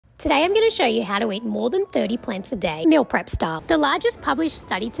Today I'm going to show you how to eat more than 30 plants a day, meal prep style. The largest published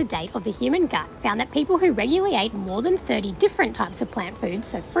study to date of the human gut found that people who regularly ate more than 30 different types of plant foods,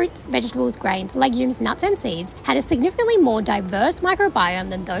 so fruits, vegetables, grains, legumes, nuts and seeds, had a significantly more diverse microbiome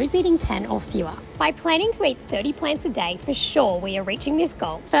than those eating 10 or fewer. By planning to eat 30 plants a day, for sure we are reaching this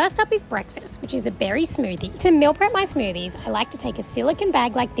goal. First up is breakfast, which is a berry smoothie. To meal prep my smoothies, I like to take a silicone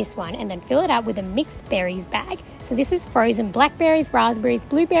bag like this one and then fill it up with a mixed berries bag. So this is frozen blackberries, raspberries,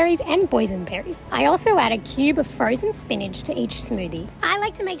 blueberries and boysenberries. I also add a cube of frozen spinach to each smoothie. I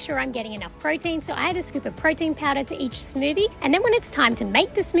like to make sure I'm getting enough protein, so I add a scoop of protein powder to each smoothie, and then when it's time to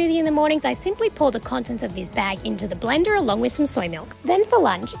make the smoothie in the mornings, I simply pour the contents of this bag into the blender along with some soy milk. Then for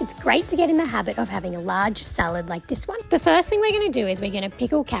lunch, it's great to get in the habit of having a large salad like this one. The first thing we're going to do is we're going to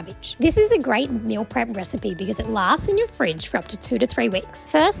pickle cabbage. This is a great meal prep recipe because it lasts in your fridge for up to 2 to 3 weeks.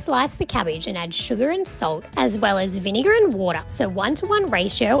 First, slice the cabbage and add sugar and salt, as well as vinegar and water. So 1-to-1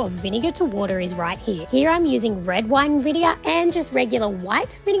 ratio of vinegar to water is right here. Here I'm using red wine vinegar and just regular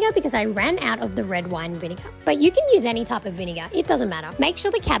white vinegar because I ran out of the red wine vinegar. But you can use any type of vinegar, it doesn't matter. Make sure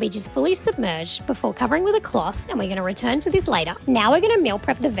the cabbage is fully submerged before covering with a cloth, and we're going to return to this later. Now we're going to meal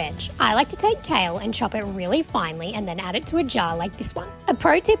prep the veg. I like to take kale and chop it really finely and then add it to a jar like this one. A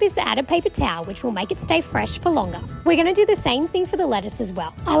pro tip is to add a paper towel, which will make it stay fresh for longer. We're going to do the same thing for the lettuce as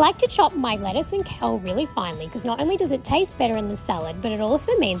well. I like to chop my lettuce and kale really finely because not only does it taste better in the salad, but it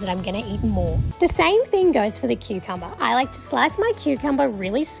also means that I'm going to eat more. The same thing goes for the cucumber. I like to slice my cucumber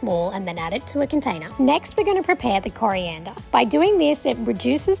really small and then add it to a container. Next, we're going to prepare the coriander. By doing this, it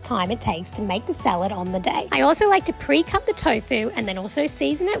reduces time it takes to make the salad on the day. I also like to pre-cut the tofu and then also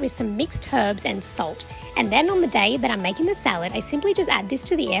season it with some mixed herbs and salt. And then on the day that I'm making the salad, I simply just add this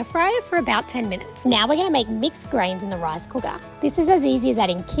to the air fryer for about 10 minutes. Now we're going to make mixed grains in the rice cooker. This is as easy as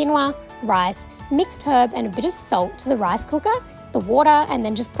adding quinoa, rice, mixed herb and a bit of salt to the rice cooker, the water, and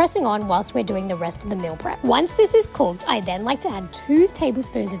then just pressing on whilst we're doing the rest of the meal prep. Once this is cooked, I then like to add 2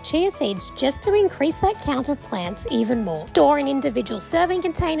 tablespoons of chia seeds just to increase that count of plants even more. Store in individual serving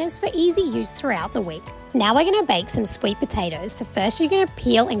containers for easy use throughout the week. Now we're going to bake some sweet potatoes. So first you're going to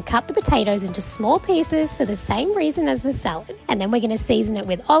peel and cut the potatoes into small pieces for the same reason as the salad. And then we're going to season it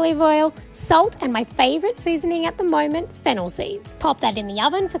with olive oil, salt, and my favorite seasoning at the moment, fennel seeds. Pop that in the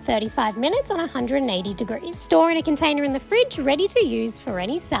oven for 35 minutes on 180 degrees. Store in a container in the fridge, ready to use for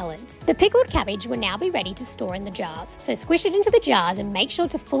any salads. The pickled cabbage will now be ready to store in the jars. So squish it into the jars and make sure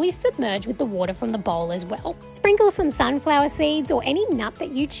to fully submerge with the water from the bowl as well. Sprinkle some sunflower seeds or any nut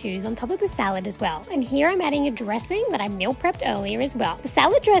that you choose on top of the salad as well. And here I'm adding a dressing that I meal prepped earlier as well. The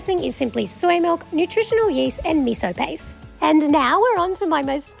salad dressing is simply soy milk, nutritional yeast, and miso paste. And now we're on to my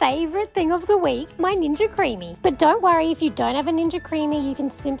most favorite thing of the week, my Ninja Creamy. But don't worry, if you don't have a Ninja Creamy, you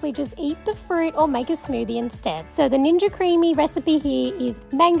can simply just eat the fruit or make a smoothie instead. So the Ninja Creamy recipe here is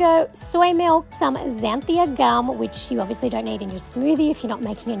mango, soy milk, some xanthia gum, which you obviously don't need in your smoothie if you're not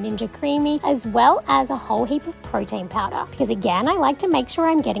making a Ninja Creamy, as well as a whole heap of protein powder. Because again, I like to make sure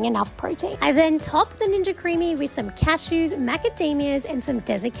I'm getting enough protein. I then top the Ninja Creamy with some cashews, macadamias, and some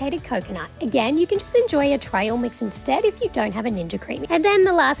desiccated coconut. Again, you can just enjoy a trail mix instead if you don't have a Ninja Creamy. And then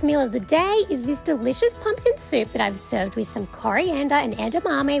the last meal of the day is this delicious pumpkin soup that I've served with some coriander and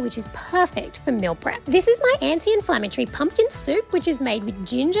edamame, which is perfect for meal prep. This is my anti-inflammatory pumpkin soup, which is made with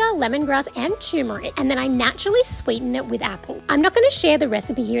ginger, lemongrass, and turmeric, and then I naturally sweeten it with apple. I'm not going to share the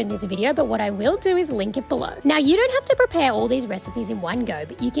recipe here in this video, but what I will do is link it below. Now, you don't have to prepare all these recipes in one go,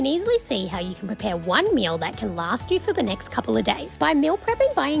 but you can easily see how you can prepare one meal that can last you for the next couple of days. By meal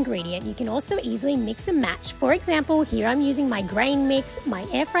prepping by ingredient, you can also easily mix and match. For example, here I'm using my grain mix, my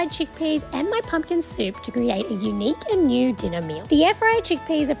air fried chickpeas, and my pumpkin soup to create a unique and new dinner meal. The air fried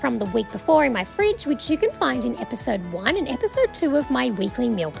chickpeas are from the week before in my fridge, which you can find in episode 1 and episode 2 of my weekly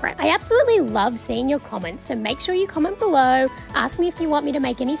meal prep. I absolutely love seeing your comments, so make sure you comment below, ask me if you want me to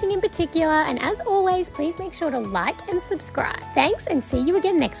make anything in particular, and as always, please make sure to like and subscribe. Thanks, and see you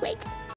again next week.